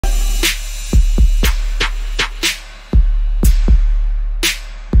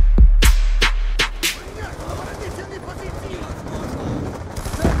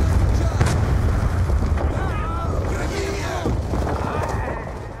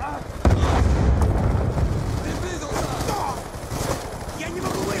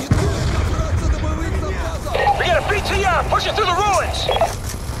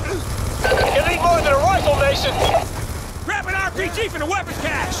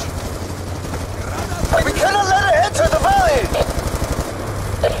We cannot let it enter the valley!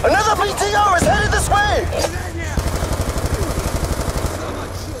 Another BTR is headed this way!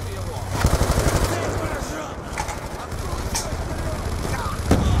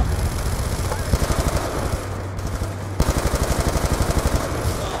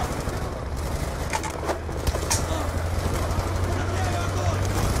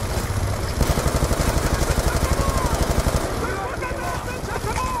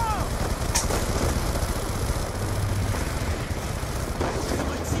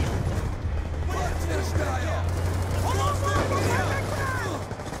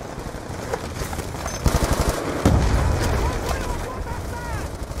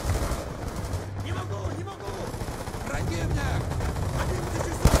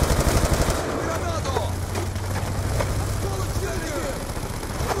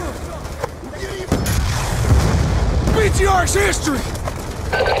 BTR's history!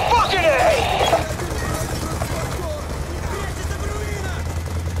 Fucking A!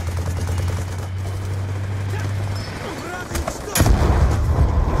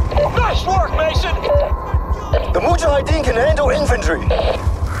 Nice work, Mason! The Mujahideen can handle infantry.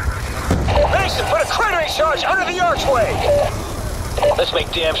 Mason, put a cratering charge under the archway! Let's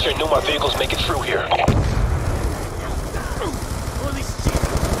make damn sure no more vehicles make it through here.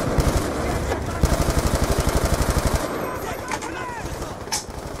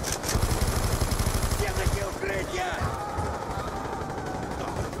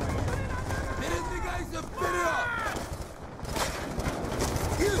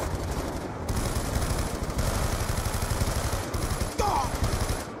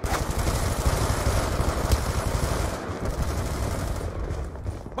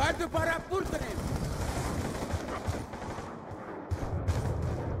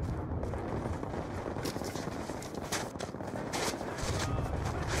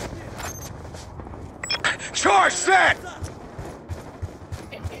 Charge set!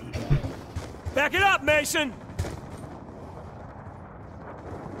 Back it up, Mason!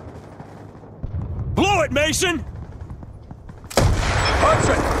 Blow it, Mason!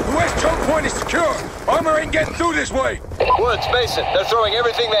 Hudson, the west choke point is secure. Armor ain't getting through this way. Woods, Mason, they're throwing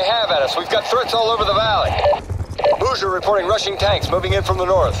everything they have at us. We've got threats all over the valley. Hoosier reporting rushing tanks moving in from the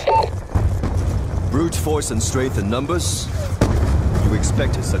north. Brute force and strength in numbers? You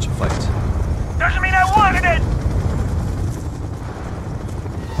expected such a fight. Doesn't mean I wanted it!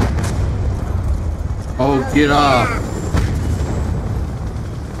 Oh, get off.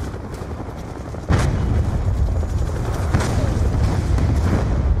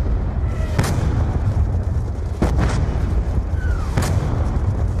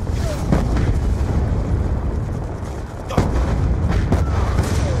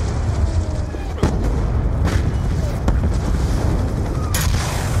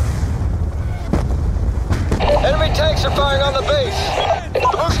 Enemy tanks are firing on the base.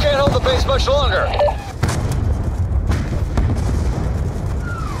 The Bush can't hold the base much longer.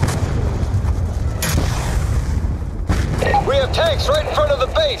 We have tanks right in front of the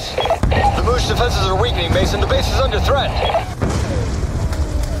base. The Moose defenses are weakening, Mason. The base is under threat.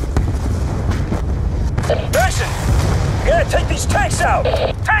 Mason! We gotta take these tanks out!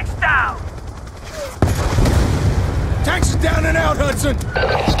 Tanks down! Tanks are down and out, Hudson.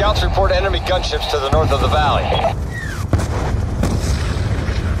 Scouts report enemy gunships to the north of the valley.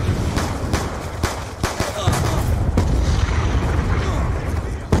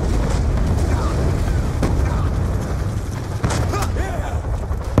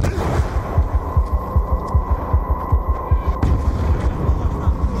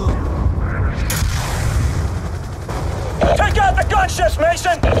 Take out the gunships,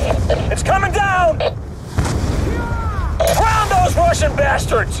 Mason! It's coming down! Ground those Russian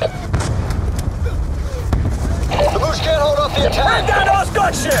bastards! The Moose can't hold off the Bring attack! down those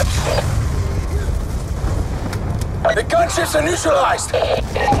gunships! The gunships are neutralized.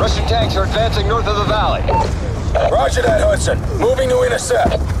 Russian tanks are advancing north of the valley. Roger that, Hudson. Moving to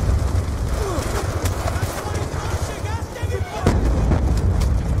intercept.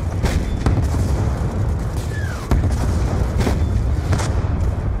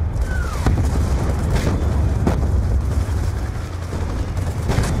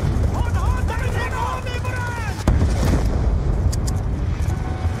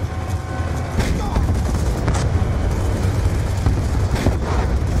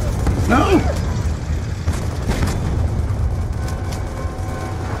 No!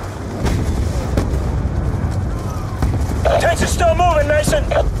 Tanks are still moving, Mason!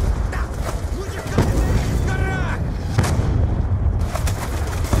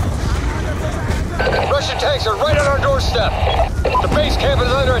 Russian tanks are right on our doorstep. The base camp is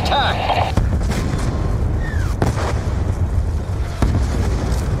under attack.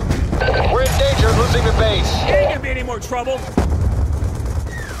 losing the base. Ain't gonna be any more trouble.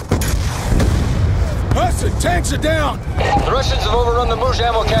 Hudson, tanks are down! The Russians have overrun the Mouge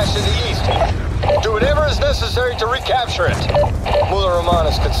ammo cache in the east. Do whatever is necessary to recapture it. Mullah Rahman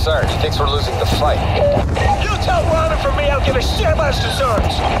is concerned. He thinks we're losing the fight. You tell Rahman from me I don't give a shit about his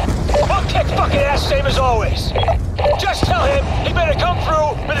concerns. I'll kick fucking ass same as always. Just tell him he better come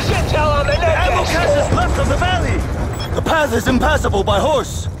through with his intel on the net. Ammo cache is left of the valley. The path is impassable by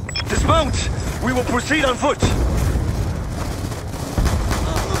horse. Dismount. We will proceed on foot.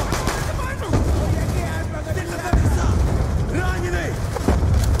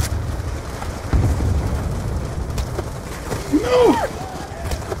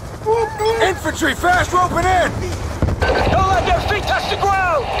 Infantry, fast roping in! Don't let their feet touch the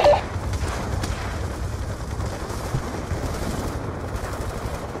ground!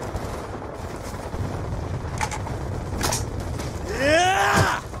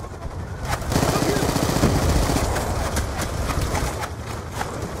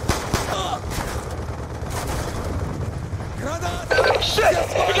 Shit!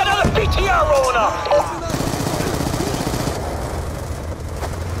 You got another BTR rolling up!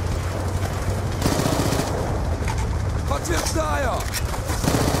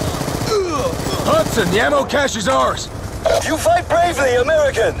 Hudson, the ammo cache is ours! You fight bravely,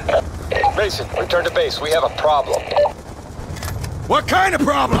 American! Mason, return to base. We have a problem. What kind of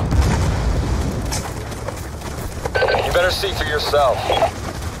problem? You better see for yourself.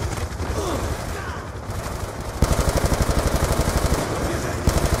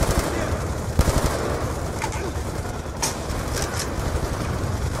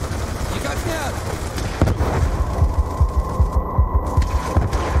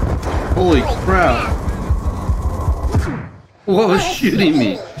 Holy crap. What was shooting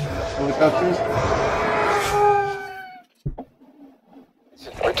me? Helicopters?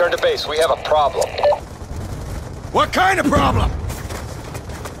 Return to base. We have a problem. What kind of problem?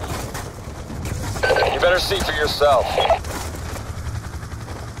 You better see for yourself.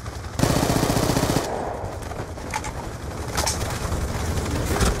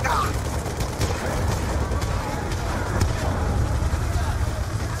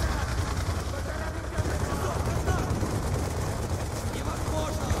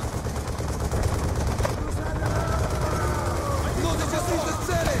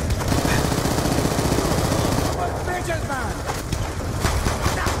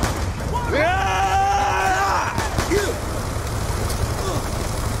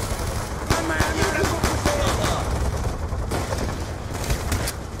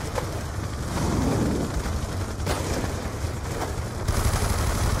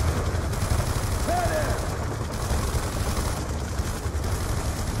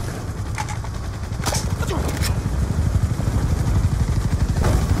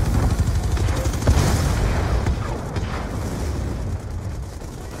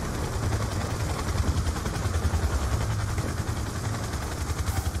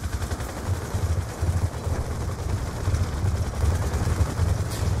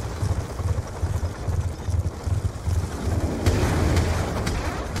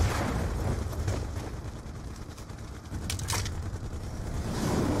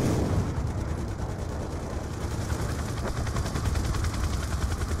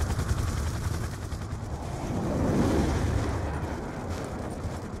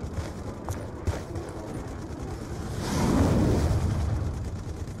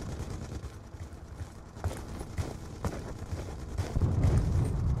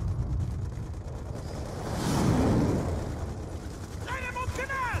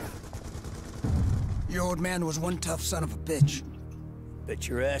 Your old man was one tough son of a bitch. Bet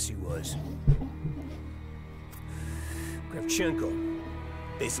your ass he was. Kravchenko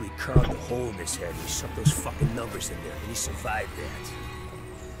basically carved a hole in his head and he shoved those fucking numbers in there, and he survived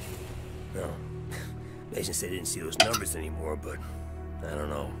that. No. Mason said he didn't see those numbers anymore, but I don't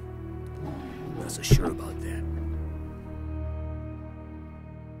know. I'm not so sure about that.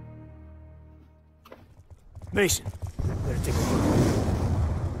 Mason, better take a look.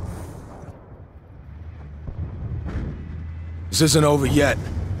 This isn't over yet.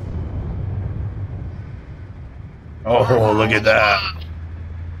 Oh, look at that.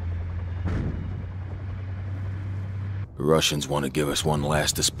 The Russians want to give us one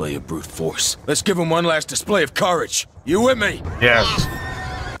last display of brute force. Let's give them one last display of courage. You with me? Yes.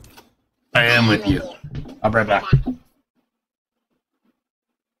 I am with you. I'll be right back.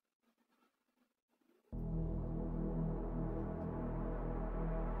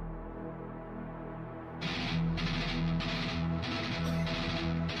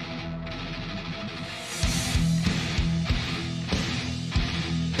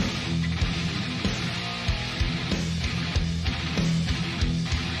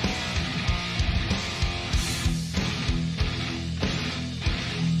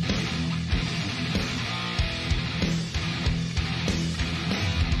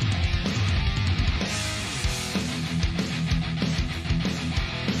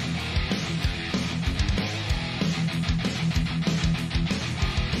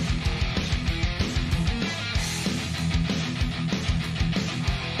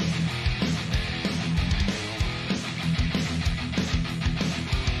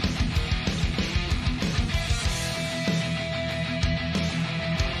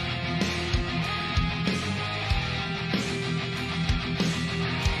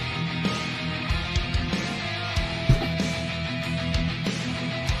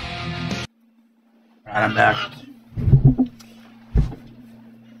 I'm back.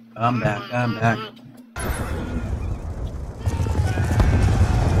 I'm back. I'm back.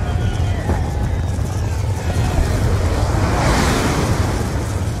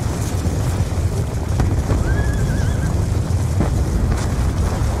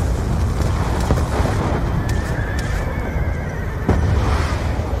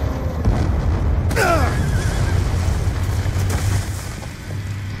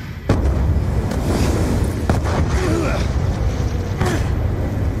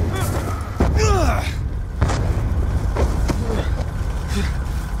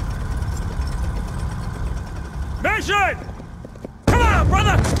 Mission! Come on,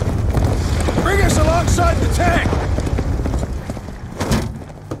 brother! Bring us alongside the tank!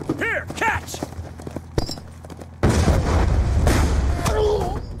 Here, catch!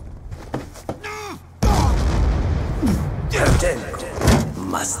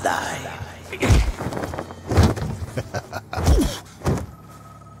 Must die.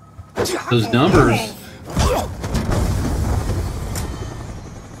 Those numbers.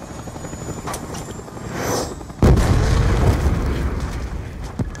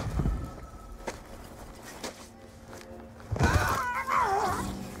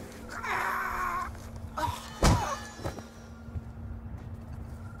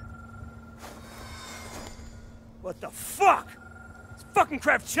 What the fuck? It's fucking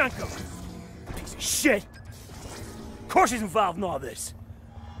Kravchenko. Piece of shit. Of course he's involved in all this.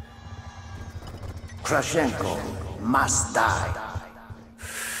 Krashenko must die.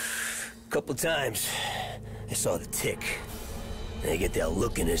 Couple times, I saw the tick. And I get that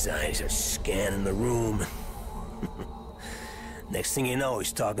look in his eyes, he's scanning the room. Next thing you know,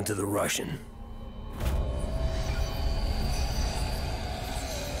 he's talking to the Russian.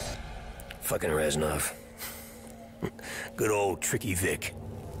 Fucking Reznov. Good old Tricky Vic.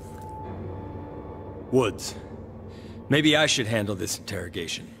 Woods. Maybe I should handle this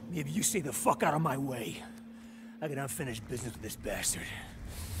interrogation. Maybe you stay the fuck out of my way. I got unfinished business with this bastard.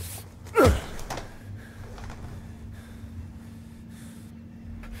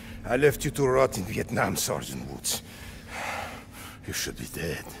 I left you to rot in Vietnam, Sergeant Woods. You should be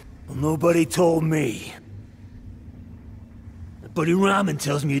dead. Well, nobody told me. My buddy Rahman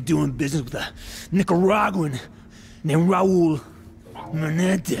tells me you're doing business with a Nicaraguan named Raul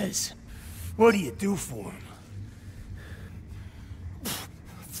Menendez. What do you do for him?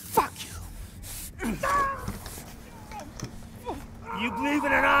 Fuck you. You believe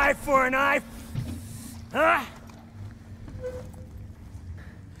in an eye for an eye? Huh?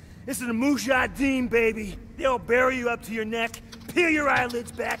 This is a Mujahideen, baby. They'll bury you up to your neck, peel your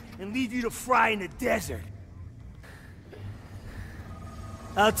eyelids back, and leave you to fry in the desert.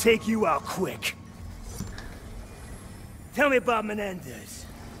 I'll take you out quick. Tell me about Menendez.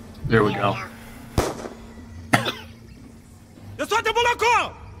 There we go.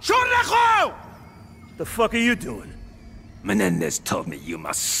 The fuck are you doing? Menendez told me you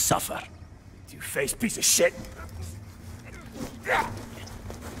must suffer. Two-faced piece of shit.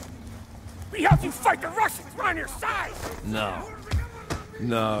 We helped you fight the Russians. We're on your side. No.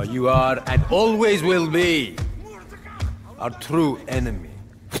 No, you are and always will be our true enemy.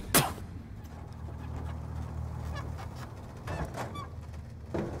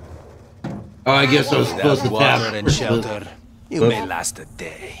 Oh, I guess I was supposed to tap. Water and shelter. You may last a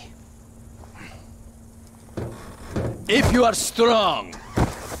day. If you are strong.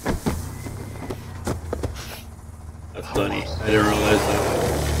 That's funny. I didn't realize that.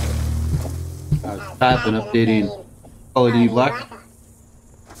 I was tapping, updating Call of Duty Black. How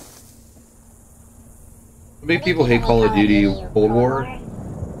many people hate Call of Duty Cold War?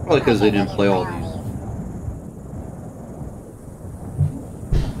 Probably because they didn't play all these.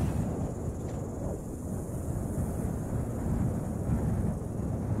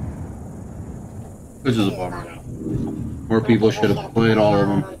 Which is a bummer. More people should have played all of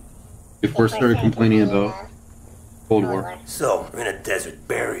them before started complaining about Cold War. So, we're in a desert,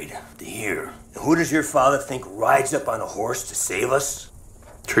 buried, to here. And who does your father think rides up on a horse to save us?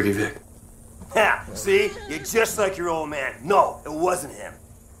 Tricky Vic. Ha! See? You're just like your old man. No, it wasn't him.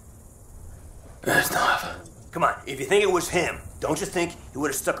 Reznov. Come on, if you think it was him, don't you think he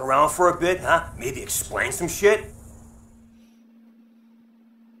would have stuck around for a bit, huh? Maybe explain some shit?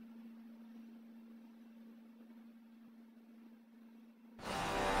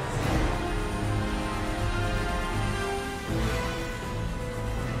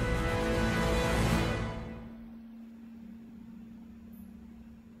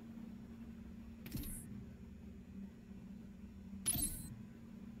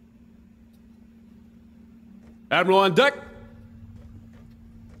 Admiral on deck.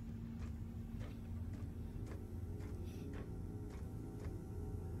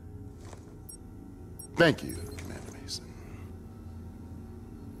 Thank you, Commander Mason.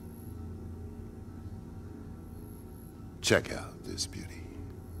 Check out this beauty.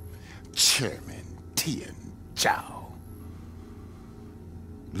 Chairman Tian Zhao.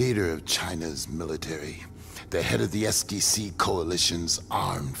 Leader of China's military. The head of the SDC coalition's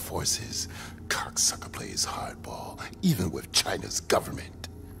armed forces. Cocksucker plays hardball, even with China's government.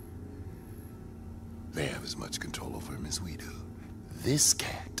 They have as much control over him as we do. This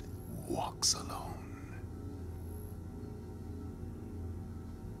cat walks alone.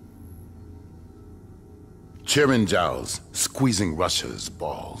 Chairman Zhao's squeezing Russia's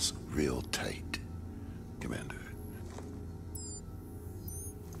balls real tight, Commander.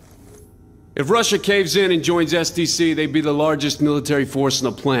 If Russia caves in and joins SDC, they'd be the largest military force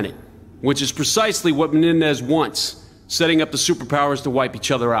on the planet, which is precisely what Menendez wants, setting up the superpowers to wipe each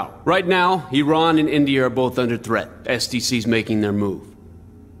other out. Right now, Iran and India are both under threat. SDC's making their move.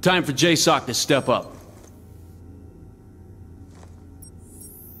 Time for JSOC to step up.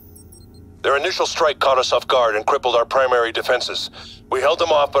 Their initial strike caught us off guard and crippled our primary defenses. We held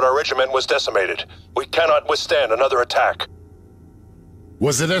them off, but our regiment was decimated. We cannot withstand another attack.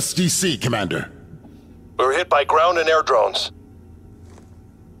 Was it SDC, Commander? We were hit by ground and air drones.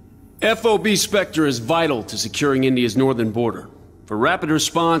 FOB Spectre is vital to securing India's northern border. For rapid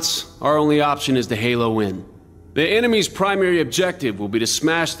response, our only option is to halo in. The enemy's primary objective will be to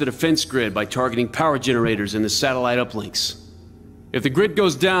smash the defense grid by targeting power generators and the satellite uplinks. If the grid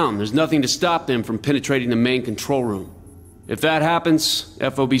goes down, there's nothing to stop them from penetrating the main control room. If that happens,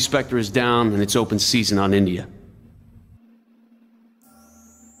 FOB Spectre is down and it's open season on India.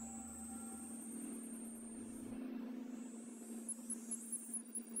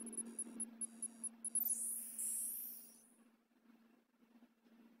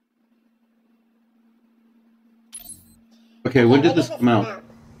 Okay, when did this come out?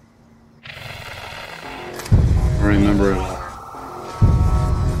 I remember it.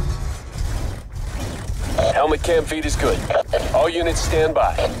 Helmet cam feed is good. All units stand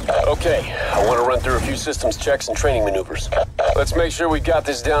by. Okay, I want to run through a few systems checks and training maneuvers. Let's make sure we got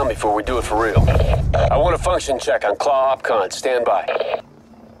this down before we do it for real. I want a function check on Claw OpCon. Stand by.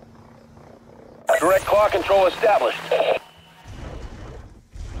 Direct claw control established.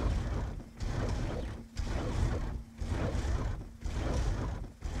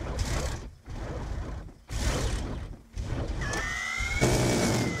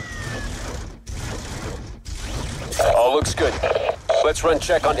 All looks good. Let's run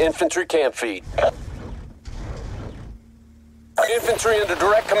check on infantry cam feed. Infantry under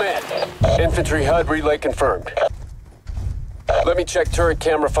direct command. Infantry HUD relay confirmed. Let me check turret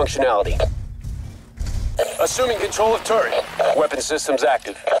camera functionality. Assuming control of turret. Weapon systems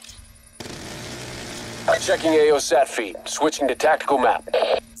active. Checking AO sat feed. Switching to tactical map.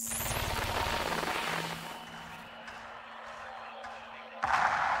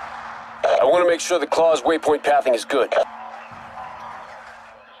 I want to make sure the Claw's waypoint pathing is good.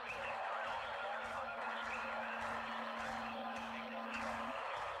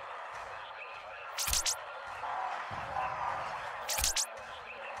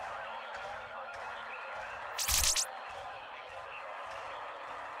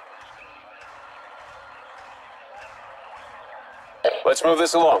 Let's move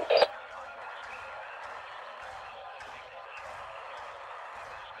this along.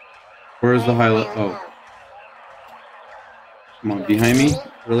 Where's the highlight? Oh. Come on, behind me?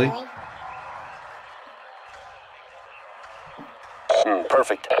 Really?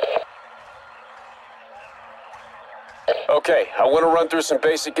 Perfect. Okay, I want to run through some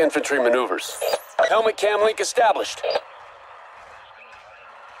basic infantry maneuvers. Helmet cam link established.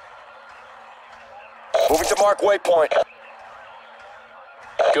 Moving to mark waypoint.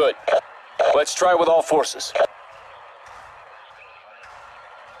 Good. Let's try with all forces.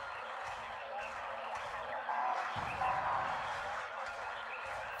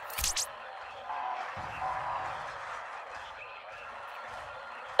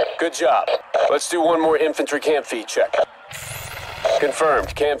 Good job. Let's do one more infantry cam feed check.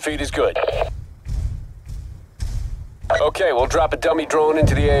 Confirmed. Cam feed is good. Okay, we'll drop a dummy drone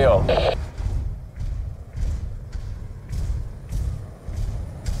into the AO.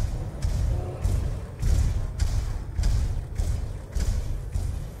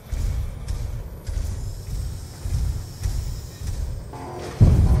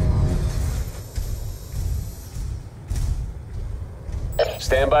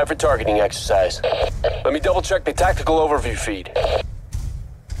 Stand by for targeting exercise. Let me double check the tactical overview feed.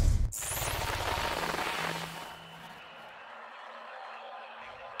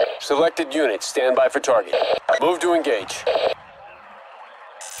 Selected units, stand by for target. Move to engage.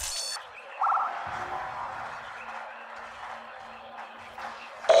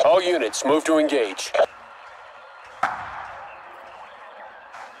 All units, move to engage.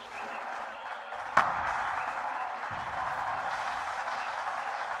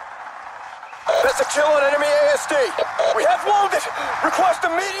 That's a kill on enemy ASD. We have wounded. Request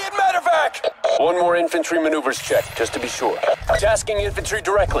immediate medevac. One more infantry maneuvers check, just to be sure. Tasking infantry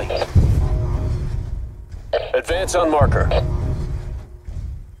directly. Advance on marker.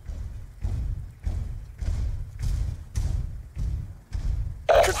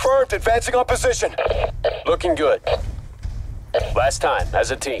 Confirmed, advancing on position. Looking good. Last time,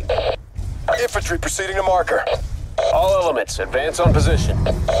 as a team. Infantry proceeding to marker. All elements, advance on position.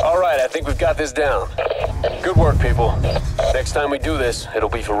 All right, I think we've got this down. Good work, people. Next time we do this, it'll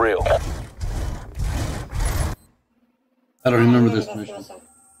be for real. I don't remember this mission.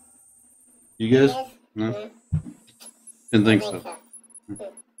 You guys? No? Didn't think so.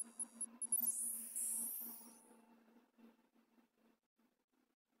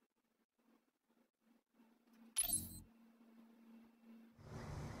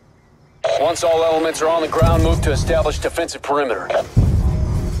 Once all elements are on the ground, move to establish defensive perimeter.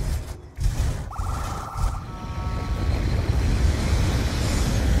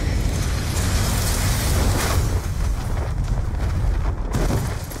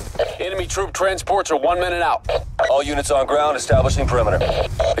 Enemy troop transports are 1 minute out. All units on ground, establishing perimeter.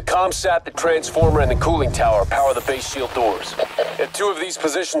 The ComSat, the transformer, and the cooling tower power the base shield doors. If 2 of these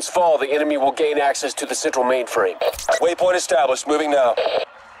positions fall, the enemy will gain access to the central mainframe. Waypoint established, moving now.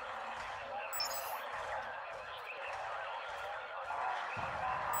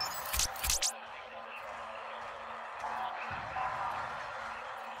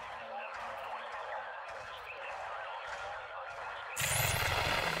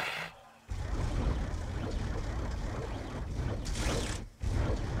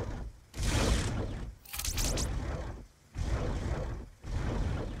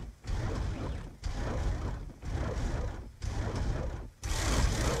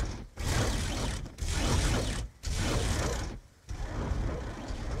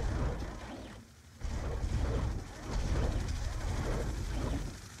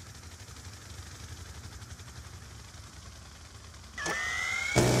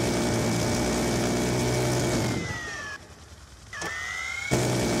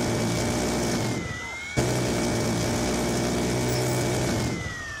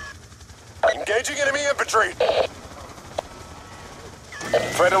 Engaging enemy infantry.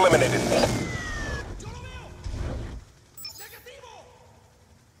 Threat eliminated.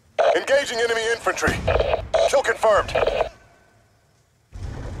 Engaging enemy infantry. Kill confirmed.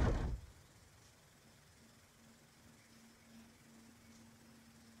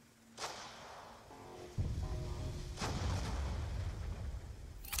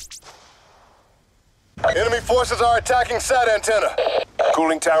 Enemy forces are attacking SAT antenna.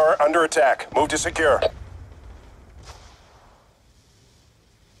 Cooling tower under attack. Move to secure.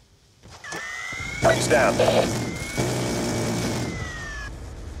 He's down.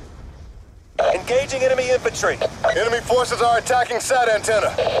 Engaging enemy infantry. Enemy forces are attacking SAT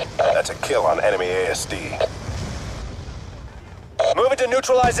antenna. That's a kill on enemy ASD. Moving to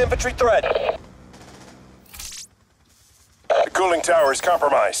neutralize infantry threat. The cooling tower is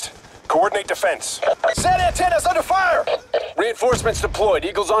compromised. Coordinate defense. SAT antenna's under fire! Reinforcements deployed.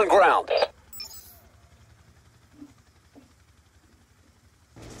 Eagles on ground.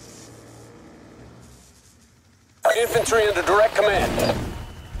 Infantry under direct command.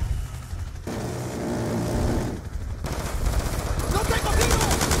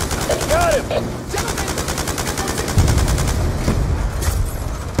 Got him!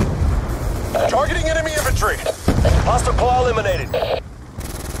 Targeting enemy infantry. Hostile claw eliminated.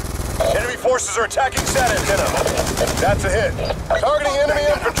 Enemy forces are attacking SAT antenna. That's a hit. Targeting enemy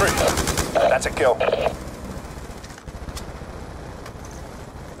infantry. That's a kill.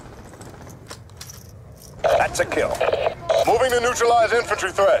 That's a kill. Moving to neutralize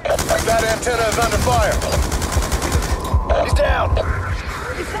infantry threat. SAT antenna is under fire. He's down.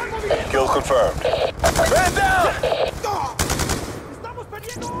 Kill confirmed. Man down!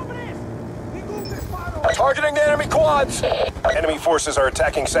 Targeting the enemy quads! Enemy forces are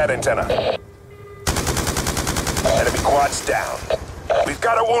attacking SAT antenna. Enemy quads down. We've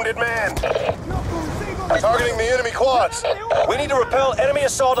got a wounded man. Targeting the enemy quads. We need to repel enemy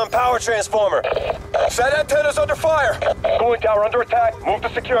assault on power transformer. SAT antenna's under fire. Cooling tower under attack. Move to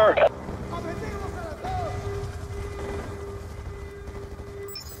secure.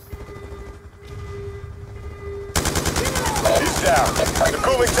 He's down. The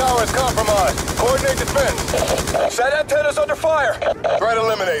cooling tower is compromised. Coordinate defense. SAT antenna's under fire. Threat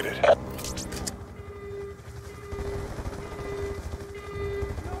eliminated.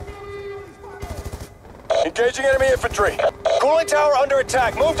 Engaging enemy infantry. Cooling tower under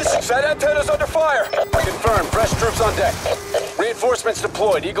attack. Move to... Set antennas under fire. Confirmed. Fresh troops on deck. Reinforcements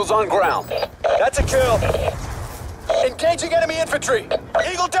deployed. Eagles on ground. That's a kill. Engaging enemy infantry.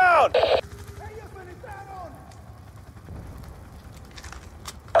 Eagle down.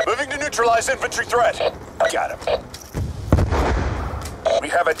 Moving to neutralize infantry threat. Got him. We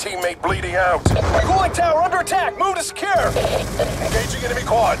have a teammate bleeding out. Cooling tower under attack. Move to secure. Engaging enemy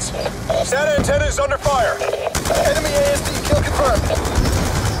quads. Sat antenna is under fire. Enemy ASD kill confirmed.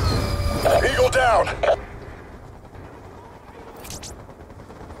 Eagle down.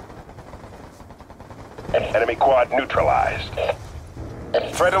 Enemy quad neutralized.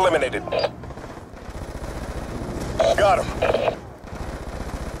 Threat eliminated. Got him.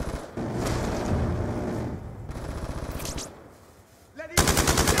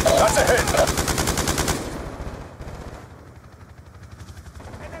 That's a hit.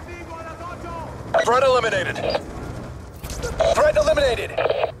 Threat eliminated. Threat eliminated.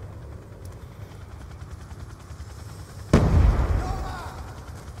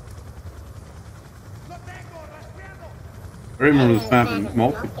 I remember this map in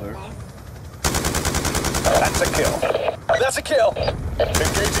multiplayer. That's a kill. That's a kill.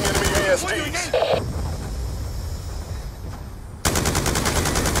 Engaging enemy ASDs.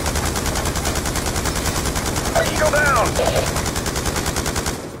 Eagle down!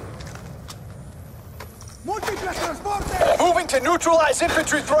 Moving to neutralize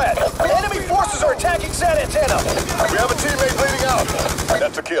infantry threat. Enemy forces are attacking San Antenna. We have a teammate bleeding out.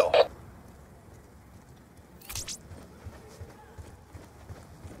 That's a kill.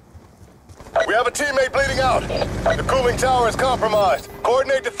 We have a teammate bleeding out. The cooling tower is compromised.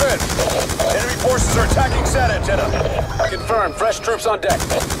 Coordinate defense. Enemy forces are attacking San Antenna. Confirmed. Fresh troops on deck.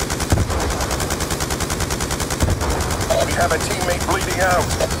 We have a teammate bleeding out.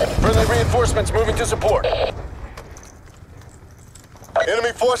 Friendly reinforcements moving to support.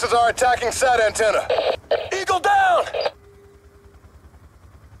 Enemy forces are attacking Sat Antenna. Eagle down!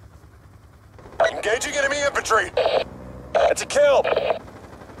 Engaging enemy infantry. That's a kill.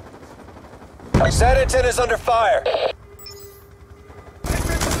 Sat Antenna is under fire.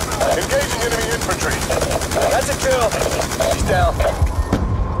 Engaging enemy infantry. That's a kill. He's down.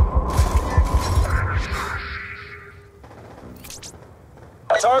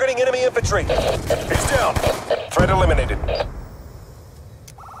 Targeting enemy infantry. He's down. Threat eliminated.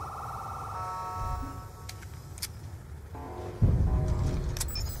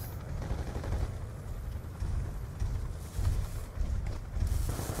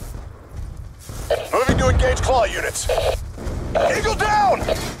 Moving to engage claw units. Eagle down!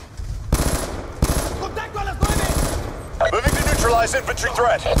 Moving to neutralize infantry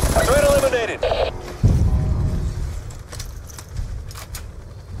threat. Threat eliminated.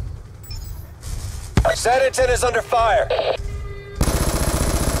 Sat Antenna is under fire.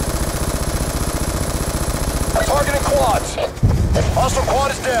 Targeting quads. Hostile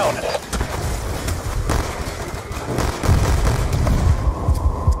quad is down.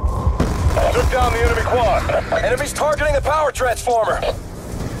 Took down the enemy quad. Enemy's targeting the power transformer.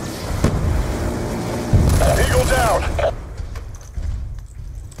 Eagle down.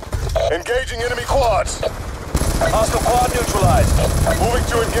 Engaging enemy quads. Hostile quad neutralized. Moving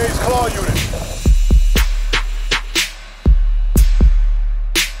to engage claw unit.